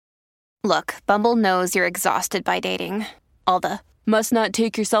Look, Bumble knows you're exhausted by dating. All the must not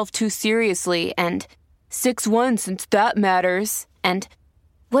take yourself too seriously and 6'1" since that matters. And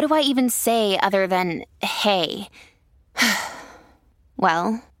what do I even say other than hey?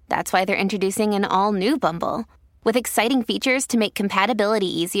 Well, that's why they're introducing an all-new Bumble with exciting features to make compatibility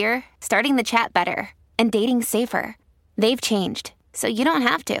easier, starting the chat better, and dating safer. They've changed, so you don't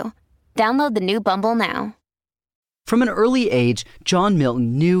have to. Download the new Bumble now. From an early age, John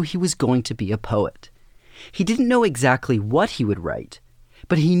Milton knew he was going to be a poet. He didn't know exactly what he would write,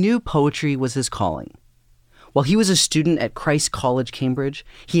 but he knew poetry was his calling. While he was a student at Christ College, Cambridge,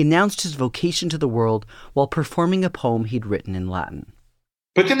 he announced his vocation to the world while performing a poem he'd written in Latin.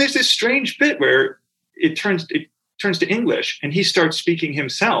 But then there's this strange bit where it turns to English, and he starts speaking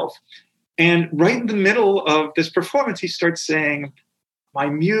himself. And right in the middle of this performance, he starts saying, "My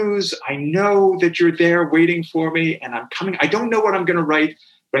muse, I know that you're there waiting for me, and I'm coming. I don't know what I'm going to write,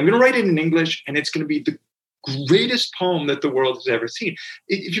 but I'm going to write it in English, and it's going to be the greatest poem that the world has ever seen."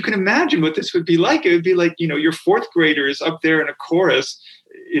 If you can imagine what this would be like, it would be like, your fourth graders up there in a chorus,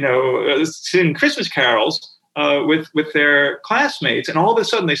 singing Christmas carols with their classmates. And all of a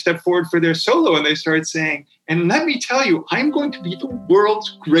sudden they step forward for their solo and they start saying, "And let me tell you, I'm going to be the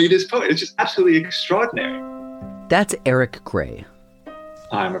world's greatest poet." It's just absolutely extraordinary. That's Eric Gray.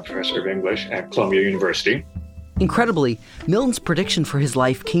 I'm a professor of English at Columbia University. Incredibly, Milton's prediction for his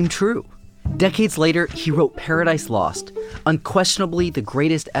life came true. Decades later, he wrote Paradise Lost, unquestionably the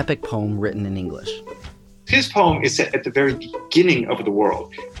greatest epic poem written in English. His poem is set at the very beginning of the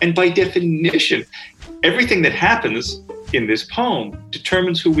world. And by definition, everything that happens in this poem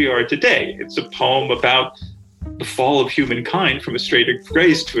determines who we are today. It's a poem about the fall of humankind from a state of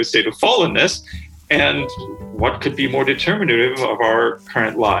grace to a state of fallenness. And what could be more determinative of our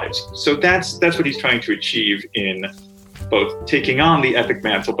current lives? So that's what he's trying to achieve in both taking on the epic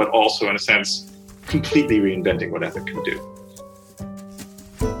mantle, but also, in a sense, completely reinventing what epic can do.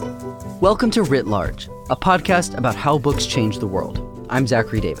 Welcome to Writ Large, a podcast about how books change the world. I'm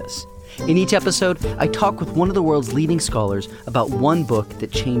Zachary Davis. In each episode, I talk with one of the world's leading scholars about one book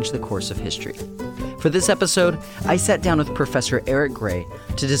that changed the course of history. For this episode, I sat down with Professor Eric Gray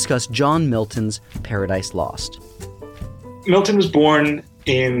to discuss John Milton's Paradise Lost. Milton was born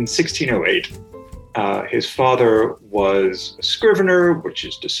in 1608. His father was a scrivener, which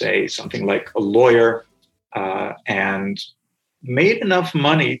is to say something like a lawyer, and made enough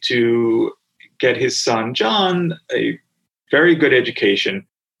money to get his son John a very good education.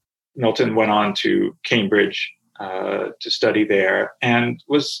 Milton went on to Cambridge to study there and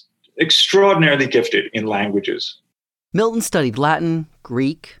was extraordinarily gifted in languages. Milton studied Latin,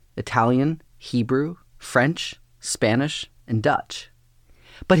 Greek, Italian, Hebrew, French, Spanish, and Dutch.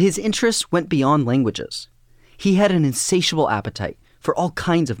 But his interests went beyond languages. He had an insatiable appetite for all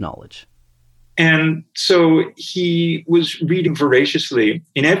kinds of knowledge. And so he was reading voraciously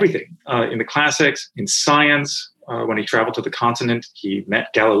in everything, in the classics, in science. When he traveled to the continent, he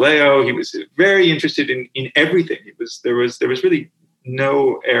met Galileo. He was very interested in everything. There was really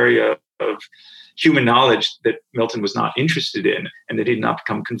no area of human knowledge that Milton was not interested in and that he did not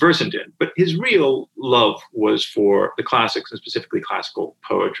become conversant in. But his real love was for the classics and specifically classical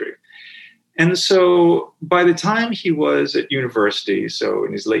poetry. And so by the time he was at university, so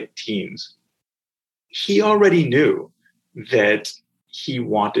in his late teens, he already knew that he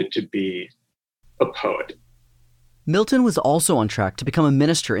wanted to be a poet. Milton was also on track to become a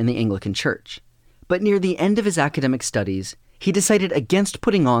minister in the Anglican Church. But near the end of his academic studies, he decided against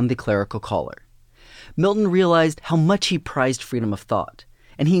putting on the clerical collar. Milton realized how much he prized freedom of thought,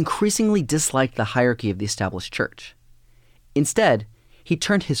 and he increasingly disliked the hierarchy of the established church. Instead, he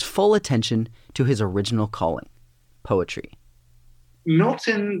turned his full attention to his original calling, poetry.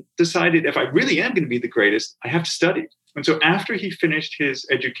 Milton decided, if I really am going to be the greatest, I have to study. And so after he finished his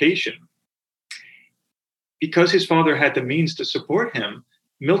education, because his father had the means to support him,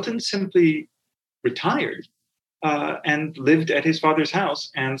 Milton simply retired and lived at his father's house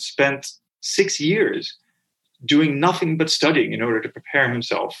and spent 6 years doing nothing but studying in order to prepare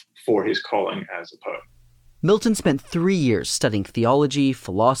himself for his calling as a poet. Milton spent 3 years studying theology,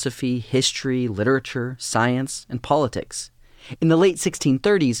 philosophy, history, literature, science, and politics. In the late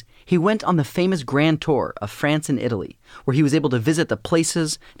 1630s, he went on the famous Grand Tour of France and Italy, where he was able to visit the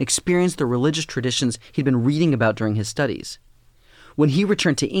places and experience the religious traditions he'd been reading about during his studies. When he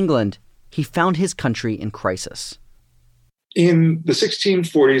returned to England, he found his country in crisis. In the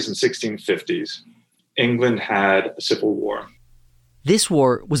 1640s and 1650s, England had a civil war. This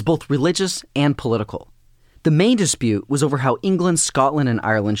war was both religious and political. The main dispute was over how England, Scotland, and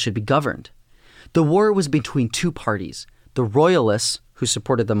Ireland should be governed. The war was between two parties, the Royalists, who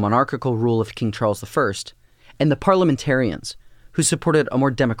supported the monarchical rule of King Charles I, and the parliamentarians, who supported a more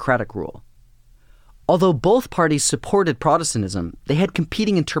democratic rule. Although both parties supported Protestantism, they had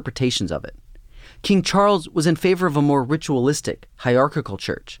competing interpretations of it. King Charles was in favor of a more ritualistic, hierarchical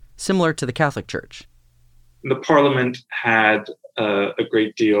church, similar to the Catholic Church. The Parliament had a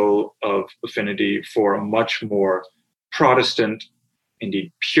great deal of affinity for a much more Protestant,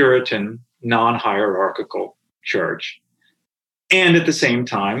 indeed Puritan, non-hierarchical church, and at the same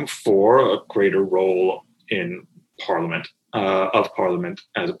time for a greater role in Parliament, of Parliament,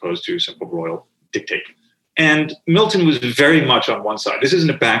 as opposed to simple royal dictate. And Milton was very much on one side. This isn't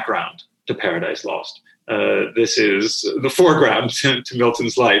a background to Paradise Lost. This is the foreground to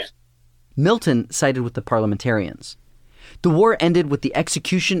Milton's life. Milton sided with the parliamentarians. The war ended with the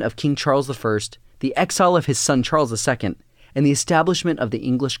execution of King Charles I, the exile of his son Charles II, and the establishment of the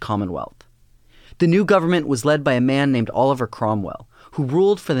English Commonwealth. The new government was led by a man named Oliver Cromwell, who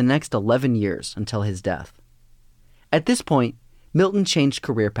ruled for the next 11 years until his death. At this point, Milton changed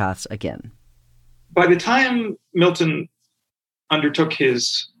career paths again. By the time Milton undertook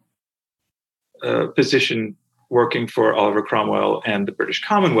his position working for Oliver Cromwell and the British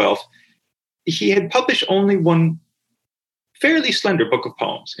Commonwealth, he had published only one fairly slender book of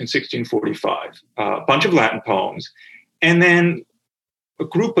poems in 1645, a bunch of Latin poems, and then a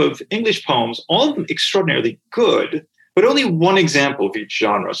group of English poems, all of them extraordinarily good, but only one example of each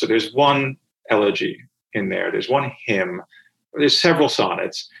genre. So there's one elegy in there, there's one hymn, there's several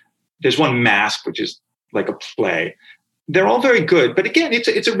sonnets, there's one masque, which is like a play. They're all very good, but again,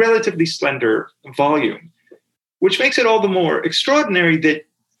 it's a relatively slender volume, which makes it all the more extraordinary that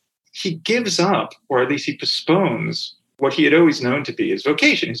he gives up, or at least he postpones, what he had always known to be his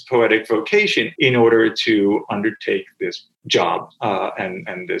vocation, his poetic vocation, in order to undertake this job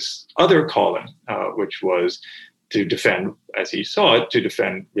and this other calling, which was to defend, as he saw it, to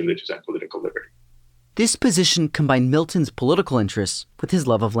defend religious and political liberty. This position combined Milton's political interests with his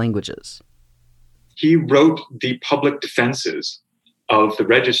love of languages. He wrote the public defenses of the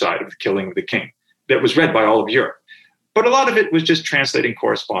regicide of the killing of the king that was read by all of Europe. But a lot of it was just translating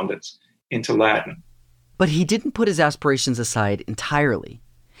correspondence into Latin. But he didn't put his aspirations aside entirely.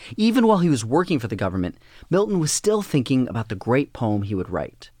 Even while he was working for the government, Milton was still thinking about the great poem he would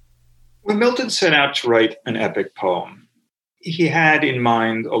write. When Milton set out to write an epic poem, he had in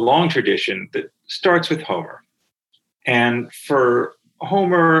mind a long tradition that starts with Homer. And for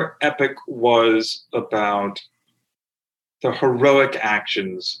Homer, epic was about the heroic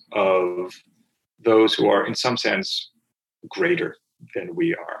actions of those who are, in some sense, greater than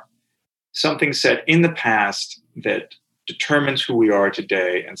we are. Something set in the past that determines who we are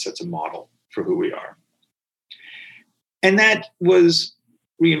today and sets a model for who we are. And that was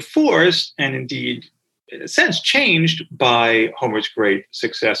reinforced and indeed, in a sense, changed by Homer's great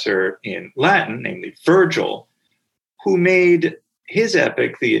successor in Latin, namely Virgil, who made his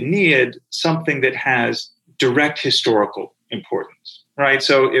epic, the Aeneid, something that has direct historical importance, right?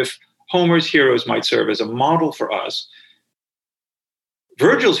 So if Homer's heroes might serve as a model for us,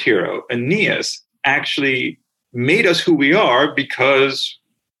 Virgil's hero, Aeneas, actually made us who we are because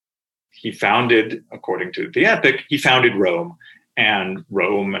he founded, according to the epic, he founded Rome. And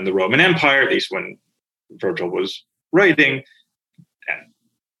Rome and the Roman Empire, at least when Virgil was writing, and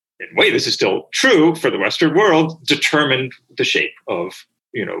in a way this is still true for the Western world, determined the shape of,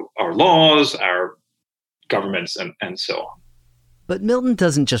 our laws, our governments, and so on. But Milton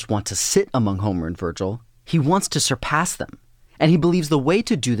doesn't just want to sit among Homer and Virgil, he wants to surpass them. And he believes the way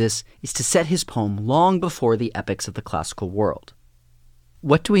to do this is to set his poem long before the epics of the classical world.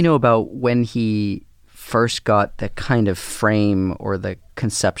 What do we know about when he first got the kind of frame or the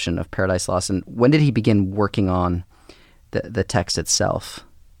conception of Paradise Lost, and when did he begin working on the text itself?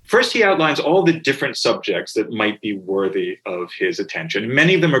 First, he outlines all the different subjects that might be worthy of his attention.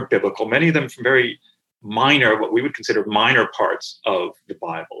 Many of them are biblical, many of them from very minor, what we would consider minor parts of the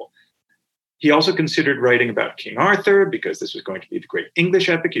Bible. He also considered writing about King Arthur because this was going to be the great English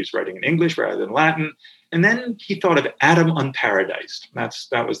epic. He was writing in English rather than Latin. And then he thought of Adam Unparadised.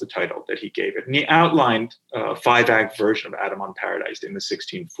 That was the title that he gave it. And he outlined a 5-act version of Adam Unparadised in the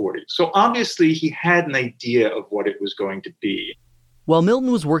 1640s. So obviously he had an idea of what it was going to be. While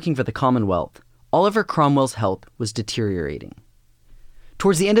Milton was working for the Commonwealth, Oliver Cromwell's health was deteriorating.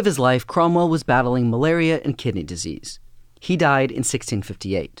 Towards the end of his life, Cromwell was battling malaria and kidney disease. He died in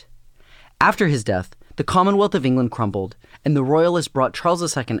 1658. After his death, the Commonwealth of England crumbled, and the Royalists brought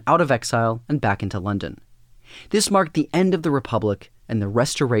Charles II out of exile and back into London. This marked the end of the Republic and the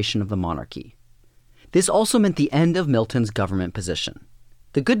restoration of the monarchy. This also meant the end of Milton's government position.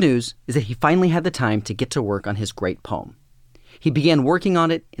 The good news is that he finally had the time to get to work on his great poem. He began working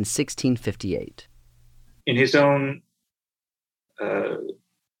on it in 1658. In his own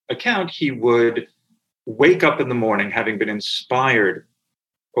account, he would wake up in the morning, having been inspired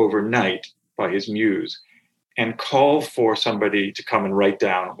overnight by his muse, and call for somebody to come and write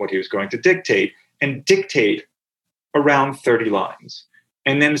down what he was going to dictate, and dictate around 30 lines,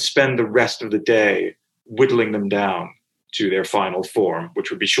 and then spend the rest of the day whittling them down to their final form,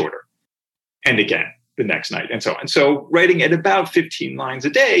 which would be shorter. And again, the next night, and so on. So writing at about 15 lines a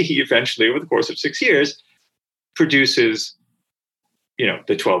day, he eventually, over the course of 6 years, produces,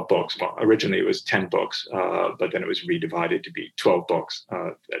 the 12 books. Well, originally it was 10 books, but then it was redivided to be 12 books.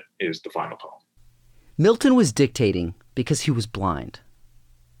 That is the final poem. Milton was dictating because he was blind.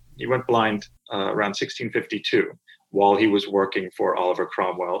 He went blind around 1652 while he was working for Oliver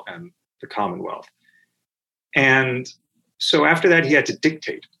Cromwell and the Commonwealth. And so after that, he had to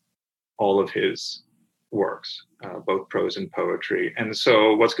dictate all of his works, both prose and poetry. And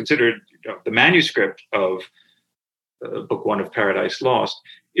so what's considered the manuscript of Book One of Paradise Lost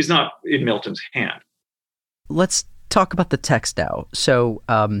is not in Milton's hand. Let's talk about the text now. So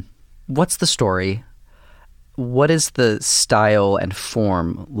what's the story? What is the style and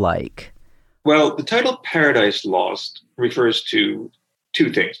form like? Well, the title Paradise Lost refers to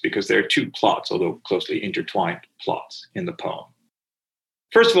two things, because there are two plots, although closely intertwined plots in the poem.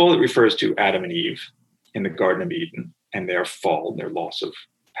 First of all, it refers to Adam and Eve in the Garden of Eden and their fall, their loss of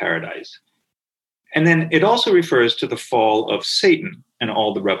paradise. And then it also refers to the fall of Satan and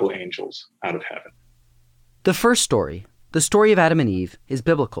all the rebel angels out of heaven. The first story, the story of Adam and Eve, is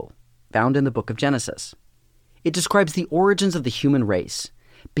biblical, found in the book of Genesis. It describes the origins of the human race,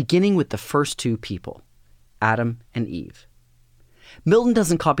 beginning with the first two people, Adam and Eve. Milton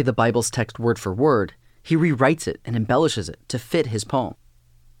doesn't copy the Bible's text word for word. He rewrites it and embellishes it to fit his poem.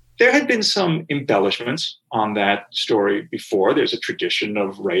 There had been some embellishments on that story before. There's a tradition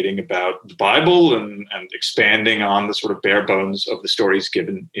of writing about the Bible and expanding on the sort of bare bones of the stories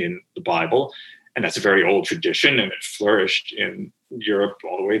given in the Bible. And that's a very old tradition, and it flourished in Europe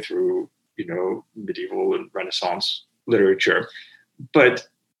all the way through, medieval and Renaissance literature. But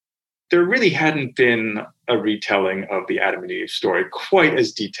there really hadn't been a retelling of the Adam and Eve story quite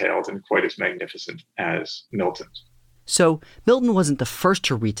as detailed and quite as magnificent as Milton's. So Milton wasn't the first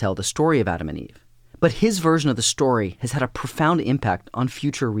to retell the story of Adam and Eve, but his version of the story has had a profound impact on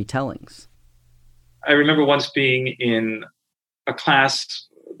future retellings. I remember once being in a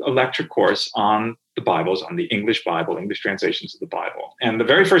lecture course on the Bibles, on the English Bible, English translations of the Bible. And the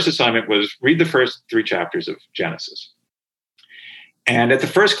very first assignment was read the first 3 chapters of Genesis. And at the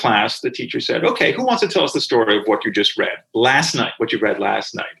first class, the teacher said, okay, who wants to tell us the story of what you just read last night, what you read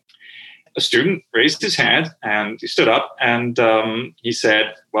last night? A student raised his hand and he stood up and he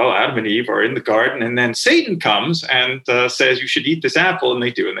said, well, Adam and Eve are in the garden, and then Satan comes and says you should eat this apple, and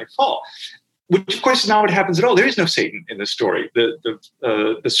they do, and they fall. Which, of course, is not what happens at all. There is no Satan in this story.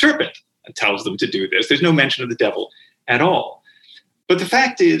 The serpent tells them to do this. There's no mention of the devil at all. But the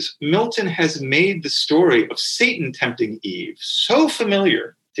fact is, Milton has made the story of Satan tempting Eve so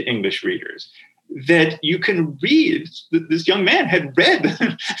familiar to English readers that you can read, this young man had read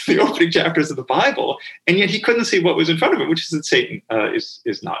the opening chapters of the Bible, and yet he couldn't see what was in front of him, which is that Satan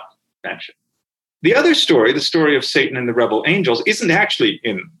is not mentioned. The other story, the story of Satan and the rebel angels, isn't actually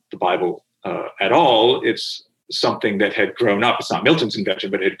in the Bible at all. It's something that had grown up. It's not Milton's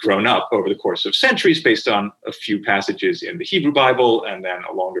invention, but it had grown up over the course of centuries based on a few passages in the Hebrew Bible and then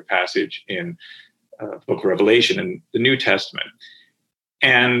a longer passage in the book of Revelation in the New Testament.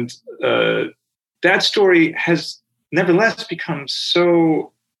 And that story has nevertheless become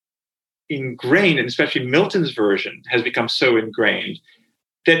so ingrained, and especially Milton's version has become so ingrained,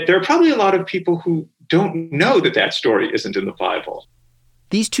 that there are probably a lot of people who don't know that that story isn't in the Bible.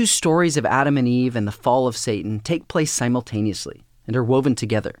 These two stories of Adam and Eve and the fall of Satan take place simultaneously and are woven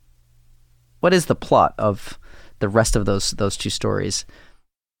together. What is the plot of the rest of those two stories?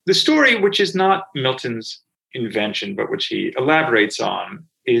 The story, which is not Milton's invention, but which he elaborates on,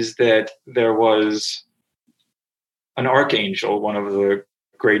 is that there was an archangel, one of the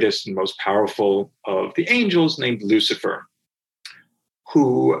greatest and most powerful of the angels, named Lucifer,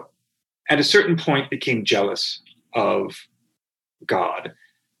 who at a certain point became jealous of God.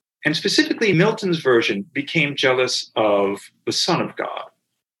 And specifically, Milton's version became jealous of the Son of God.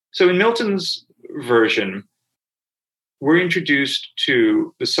 So in Milton's version, we're introduced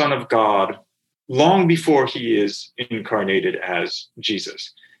to the Son of God long before he is incarnated as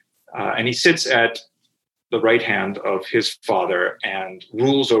Jesus. And he sits at the right hand of his Father and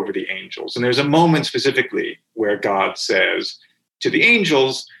rules over the angels. And there's a moment specifically where God says to the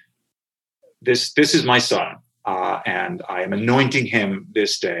angels, this is my son, and I am anointing him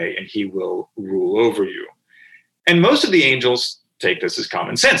this day, and he will rule over you. And most of the angels take this as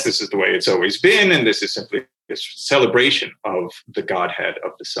common sense. This is the way it's always been, and this is simply this celebration of the Godhead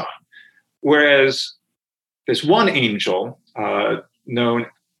of the Son. Whereas this one angel, known,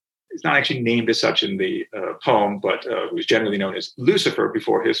 is not actually named as such in the poem, but who is generally known as Lucifer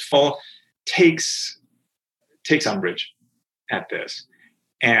before his fall, takes umbrage at this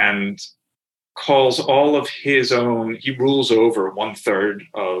and calls all of his own, he rules over 1/3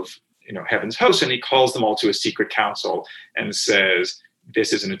 of heaven's hosts, and he calls them all to a secret council and says,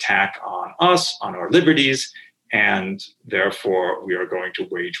 this is an attack on us, on our liberties, and therefore we are going to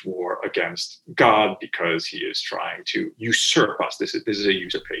wage war against God because he is trying to usurp us. This is a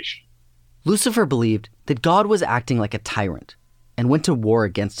usurpation. Lucifer believed that God was acting like a tyrant and went to war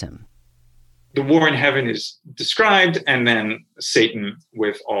against him. The war in heaven is described, and then Satan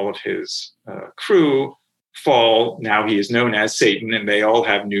with all of his crew fall. Now he is known as Satan, and they all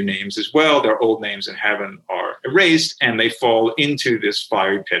have new names as well. Their old names in heaven are erased, and they fall into this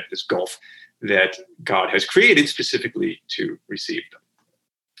fiery pit, this gulf that God has created specifically to receive them.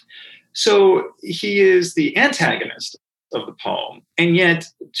 So he is the antagonist of the poem, and yet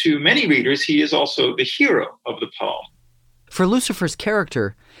to many readers, he is also the hero of the poem. For Lucifer's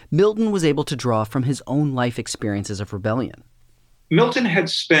character, Milton was able to draw from his own life experiences of rebellion. Milton had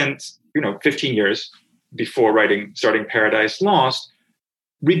spent, 15 years before starting Paradise Lost,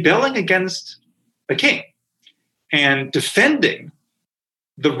 rebelling against a king and defending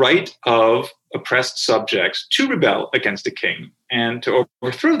the right of oppressed subjects to rebel against a king and to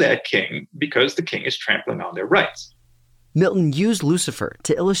overthrow that king because the king is trampling on their rights. Milton used Lucifer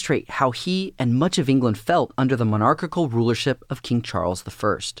to illustrate how he and much of England felt under the monarchical rulership of King Charles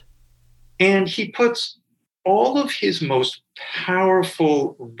I. And he puts all of his most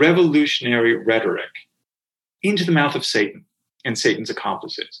powerful revolutionary rhetoric into the mouth of Satan and Satan's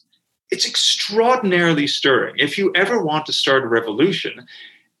accomplices. It's extraordinarily stirring. If you ever want to start a revolution,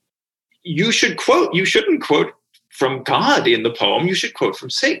 you shouldn't quote from God in the poem, you should quote from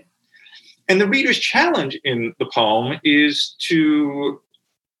Satan. And the reader's challenge in the poem is to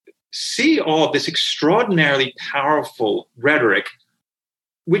see all of this extraordinarily powerful rhetoric,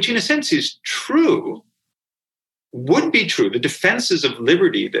 which in a sense is true, would be true. The defenses of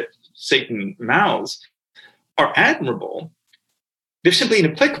liberty that Satan mouths are admirable. They're simply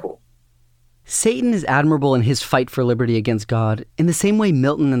inapplicable. Satan is admirable in his fight for liberty against God in the same way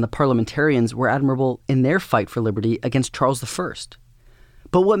Milton and the parliamentarians were admirable in their fight for liberty against Charles I.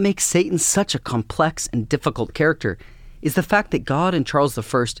 But what makes Satan such a complex and difficult character is the fact that God and Charles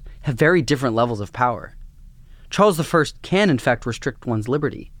I have very different levels of power. Charles I can, in fact, restrict one's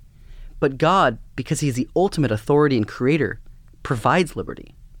liberty. But God, because he is the ultimate authority and creator, provides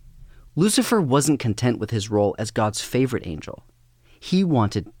liberty. Lucifer wasn't content with his role as God's favorite angel. He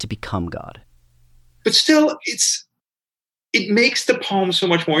wanted to become God. But still, it makes the poem so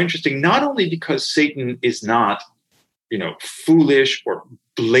much more interesting, not only because Satan is not, foolish or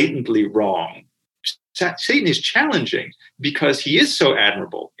blatantly wrong. Satan is challenging because he is so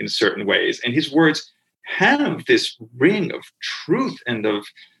admirable in certain ways, and his words have this ring of truth and of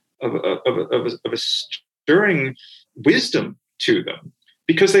a stirring wisdom to them,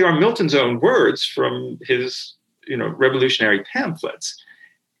 because they are Milton's own words from his, revolutionary pamphlets.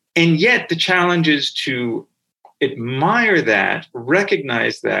 And yet the challenge is to admire that,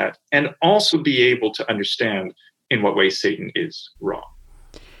 recognize that, and also be able to understand in what way Satan is wrong.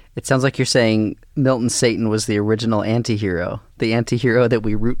 It sounds like you're saying Milton's Satan was the original anti-hero, the anti-hero that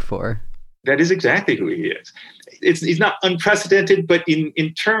we root for. That is exactly who he is. He's not unprecedented, but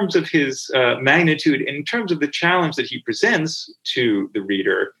in terms of his magnitude, in terms of the challenge that he presents to the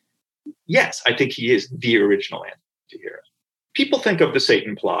reader, yes, I think he is the original anti-hero. People think of the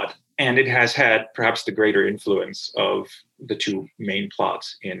Satan plot, and it has had perhaps the greater influence of the two main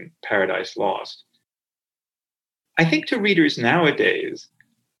plots in Paradise Lost. I think to readers nowadays,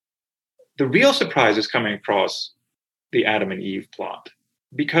 the real surprise is coming across the Adam and Eve plot,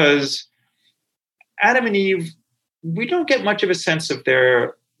 because Adam and Eve, we don't get much of a sense of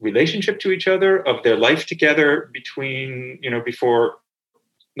their relationship to each other, of their life together between, before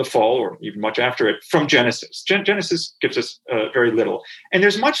the fall or even much after it, from Genesis. Genesis gives us very little. And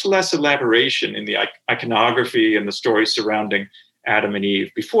there's much less elaboration in the iconography and the stories surrounding Adam and Eve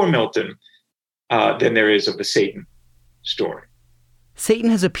before Milton than there is of the Satan story.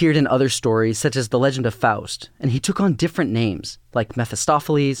 Satan has appeared in other stories, such as the Legend of Faust, and he took on different names, like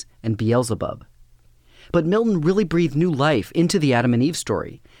Mephistopheles and Beelzebub. But Milton really breathed new life into the Adam and Eve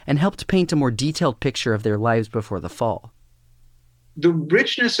story and helped paint a more detailed picture of their lives before the fall. the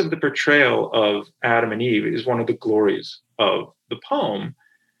richness of the portrayal of Adam and Eve is one of the glories of the poem.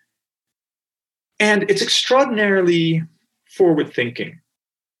 And it's extraordinarily forward-thinking.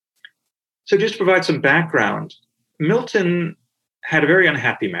 So just to provide some background, Milton had a very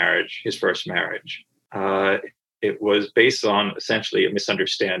unhappy marriage, his first marriage. It was based on essentially a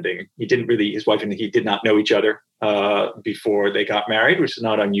misunderstanding. His wife and he did not know each other before they got married, which is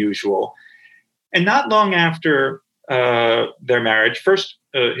not unusual. And not long after their marriage, first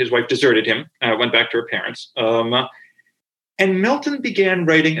his wife deserted him, went back to her parents. And Milton began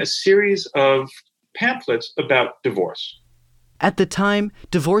writing a series of pamphlets about divorce. At the time,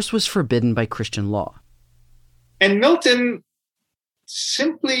 divorce was forbidden by Christian law. And Milton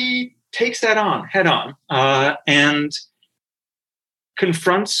simply takes that on head on and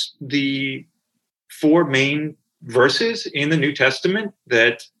confronts the four main verses in the New Testament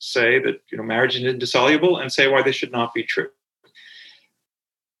that say that marriage is indissoluble and say why they should not be true.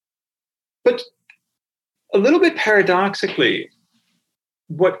 But a little bit paradoxically,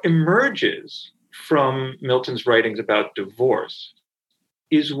 what emerges from Milton's writings about divorce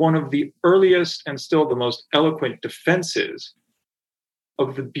is one of the earliest and still the most eloquent defenses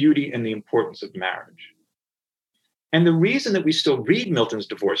of the beauty and the importance of marriage. And the reason that we still read Milton's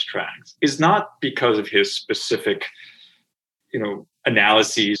divorce tracts is not because of his specific,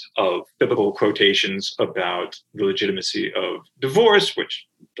 analyses of biblical quotations about the legitimacy of divorce, which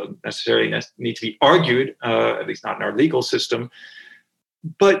doesn't necessarily need to be argued, at least not in our legal system,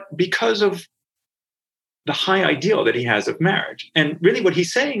 but because of the high ideal that he has of marriage. And really what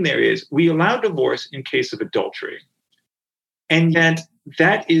he's saying there is we allow divorce in case of adultery. And yet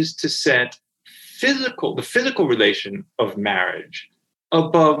that is to set the physical relation of marriage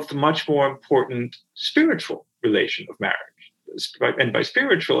above the much more important spiritual relation of marriage. And by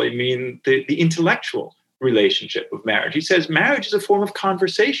spiritual, I mean the intellectual relationship of marriage. He says marriage is a form of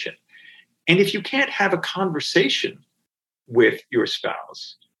conversation. And if you can't have a conversation with your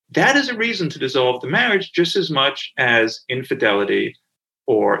spouse, that is a reason to dissolve the marriage just as much as infidelity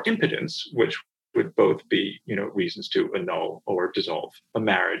or impotence, which would both be, reasons to annul or dissolve a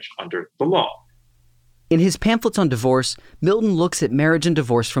marriage under the law. In his pamphlets on divorce, Milton looks at marriage and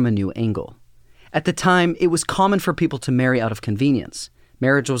divorce from a new angle. At the time, it was common for people to marry out of convenience.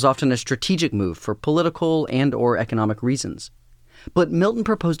 Marriage was often a strategic move for political and/or economic reasons. But Milton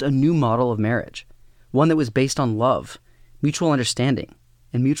proposed a new model of marriage, one that was based on love, mutual understanding,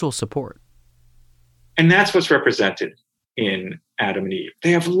 and mutual support. And that's what's represented in Adam and Eve.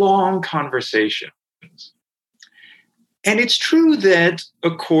 They have long conversations. And it's true that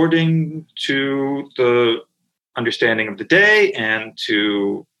according to the understanding of the day and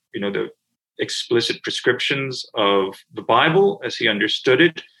to, the explicit prescriptions of the Bible as he understood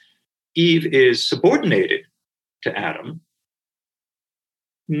it, Eve is subordinated to Adam.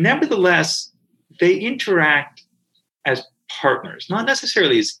 Nevertheless, they interact as partners, not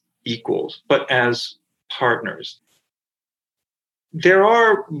necessarily as equals, but as partners. There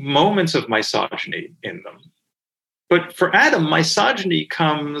are moments of misogyny in them. But for Adam, misogyny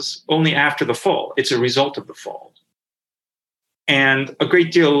comes only after the fall. It's a result of the fall. And a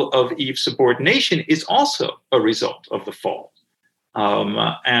great deal of Eve's subordination is also a result of the fall.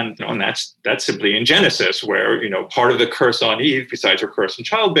 And that's simply in Genesis, where, part of the curse on Eve, besides her curse in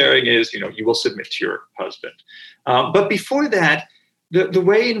childbearing, is, you will submit to your husband. But before that, the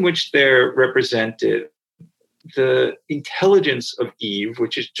way in which they're represented, the intelligence of Eve,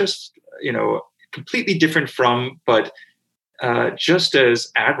 which is just, completely different from, but just as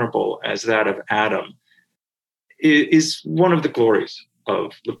admirable as that of Adam, is one of the glories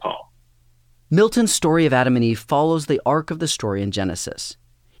of the poem. Milton's story of Adam and Eve follows the arc of the story in Genesis.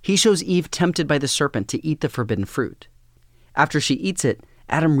 He shows Eve tempted by the serpent to eat the forbidden fruit. After she eats it,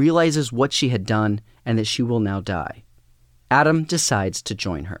 Adam realizes what she had done and that she will now die. Adam decides to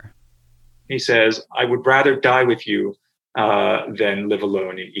join her. He says, I would rather die with you than live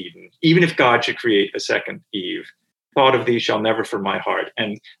alone in Eden. Even if God should create a second Eve, thought of thee shall never from my heart.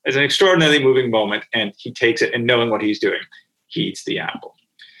 And it's an extraordinarily moving moment, and he takes it, and knowing what he's doing, he eats the apple.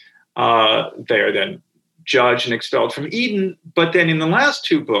 They are then judged and expelled from Eden. But then in the last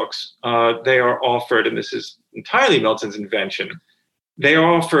two books, they are offered, and this is entirely Milton's invention, they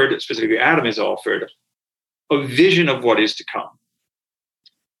are offered, specifically Adam is offered, a vision of what is to come,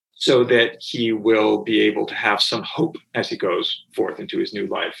 so that he will be able to have some hope as he goes forth into his new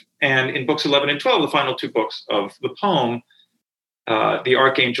life. And in books 11 and 12, the final two books of the poem, the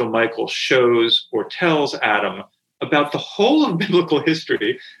archangel Michael shows or tells Adam about the whole of biblical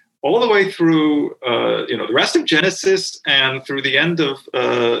history, all the way through the rest of Genesis and through the end of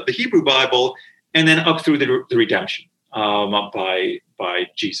the Hebrew Bible, and then up through the redemption by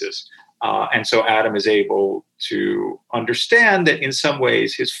Jesus. And so Adam is able to understand that in some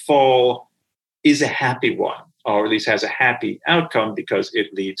ways his fall is a happy one, or at least has a happy outcome, because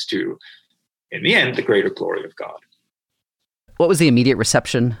it leads to, in the end, the greater glory of God. What was the immediate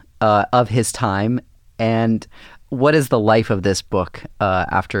reception of his time, and what is the life of this book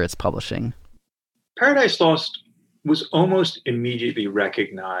after its publishing? Paradise Lost was almost immediately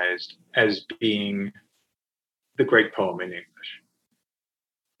recognized as being the great poem in English.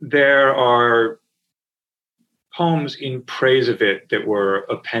 There are poems in praise of it that were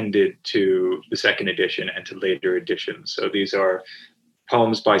appended to the second edition and to later editions. So these are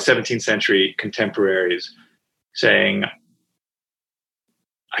poems by 17th century contemporaries saying,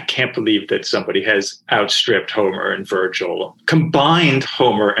 I can't believe that somebody has outstripped Homer and Virgil, combined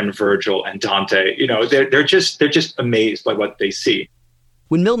Homer and Virgil and Dante. You know, they're just amazed by what they see.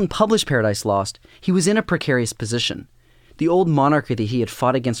 When Milton published Paradise Lost, he was in a precarious position. The old monarchy that he had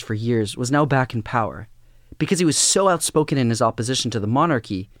fought against for years was now back in power. Because he was so outspoken in his opposition to the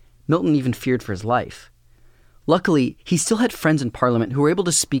monarchy, Milton even feared for his life. Luckily, he still had friends in Parliament who were able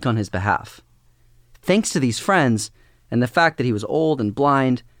to speak on his behalf. Thanks to these friends, and the fact that he was old and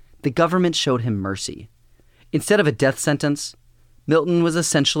blind, the government showed him mercy. Instead of a death sentence, Milton was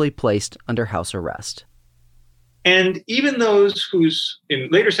essentially placed under house arrest. And even those in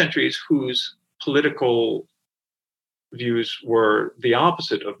later centuries, whose political views were the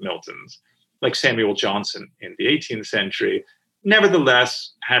opposite of Milton's, like Samuel Johnson in the 18th century,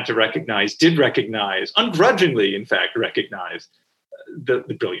 nevertheless did recognize, ungrudgingly, in fact, recognize the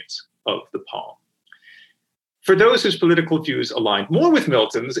brilliance of the poem. For those whose political views aligned more with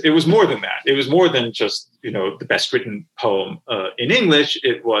Milton's, it was more than that. It was more than just, the best written poem in English.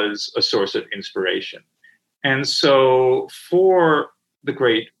 It was a source of inspiration. And so for the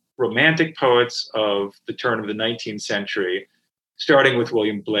great Romantic poets of the turn of the 19th century, starting with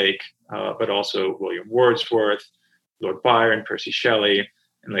William Blake, but also William Wordsworth, Lord Byron, Percy Shelley,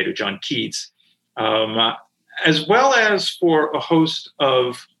 and later John Keats, as well as for a host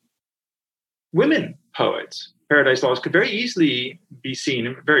of women poets, Paradise Lost could very easily be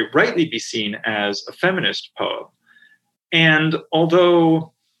seen, very rightly be seen, as a feminist poem. And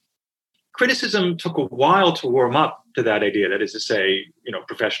although criticism took a while to warm up to that idea, that is to say,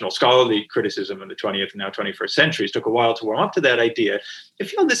 professional scholarly criticism in the 20th and now 21st centuries took a while to warm up to that idea, I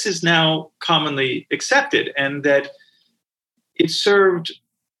feel this is now commonly accepted, and that it served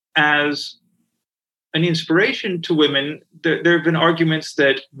as an inspiration to women. There have been arguments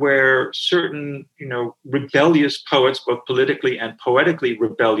that where certain, rebellious poets, both politically and poetically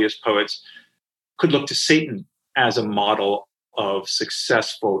rebellious poets, could look to Satan as a model of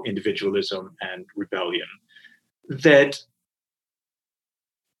successful individualism and rebellion, that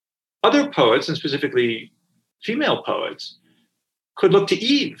other poets, and specifically female poets, could look to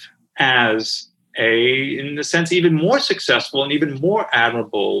Eve as in a sense, even more successful and even more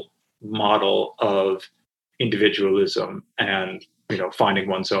admirable model of individualism and, finding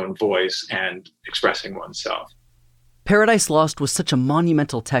one's own voice and expressing oneself. Paradise Lost was such a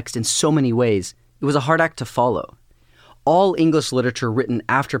monumental text in so many ways, it was a hard act to follow. All English literature written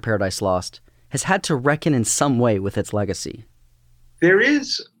after Paradise Lost has had to reckon in some way with its legacy. There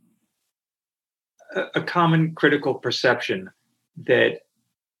is a common critical perception that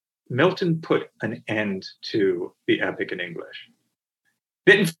Milton put an end to the epic in English.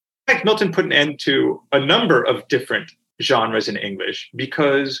 That in fact, Milton put an end to a number of different genres in English,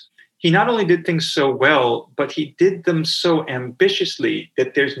 because he not only did things so well, but he did them so ambitiously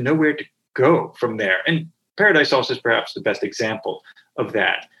that there's nowhere to go from there. And Paradise Lost is perhaps the best example of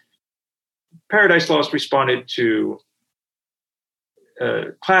that. Paradise Lost responded to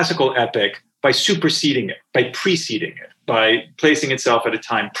classical epic by superseding it, by preceding it, by placing itself at a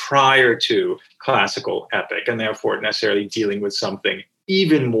time prior to classical epic, and therefore necessarily dealing with something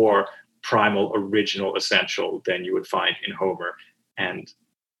even more primal, original, essential than you would find in Homer and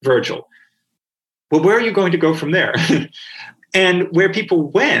Virgil. Well, where are you going to go from there? And where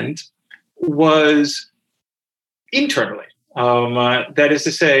people went was internally. That is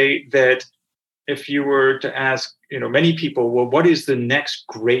to say that if you were to ask, many people, well, what is the next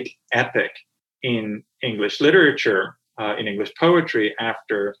great epic in English literature, in English poetry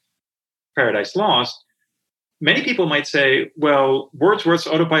after Paradise Lost? Many people might say, well, Wordsworth's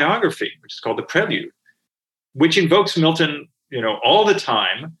autobiography, which is called The Prelude, which invokes Milton, all the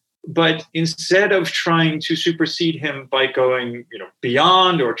time, but instead of trying to supersede him by going,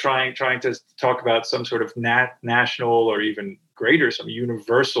 beyond, or trying to talk about some sort of national or even greater, some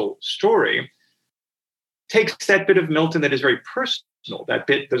universal story, takes that bit of Milton that is very personal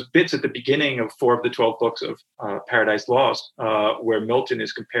those bits at the beginning of 4 of the 12 books of Paradise Lost, where Milton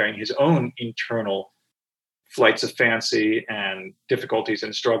is comparing his own internal flights of fancy and difficulties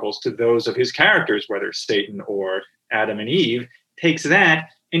and struggles to those of his characters, whether Satan or Adam and Eve, takes that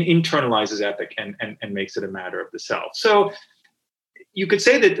and internalizes epic and makes it a matter of the self. So you could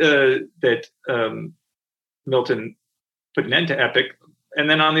say that Milton put an end to epic, and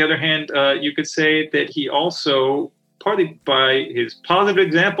then on the other hand, you could say that he also, partly by his positive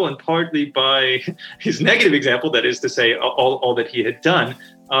example and partly by his negative example, that is to say, all that he had done,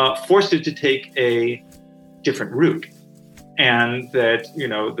 forced it to take a different route. And that,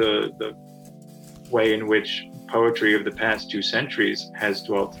 the way in which poetry of the past 2 centuries has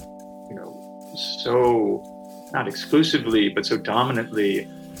dwelt, so not exclusively, but so dominantly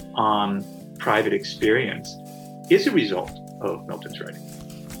on private experience is a result of Milton's writing.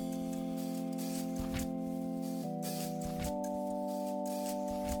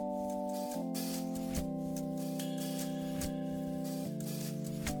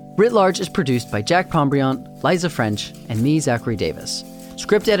 Writ Large is produced by Jack Pombriant, Liza French, and me, Zachary Davis.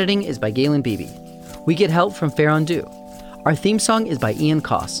 Script editing is by Galen Beebe. We get help from Fair Undo. Our theme song is by Ian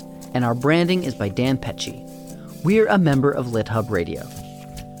Koss, and our branding is by Dan Pecci. We're a member of LitHub Radio.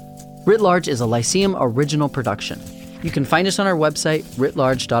 Writ Large is a Lyceum original production. You can find us on our website,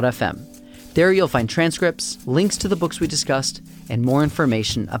 writlarge.fm. There you'll find transcripts, links to the books we discussed, and more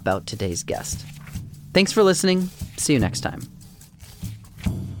information about today's guest. Thanks for listening. See you next time.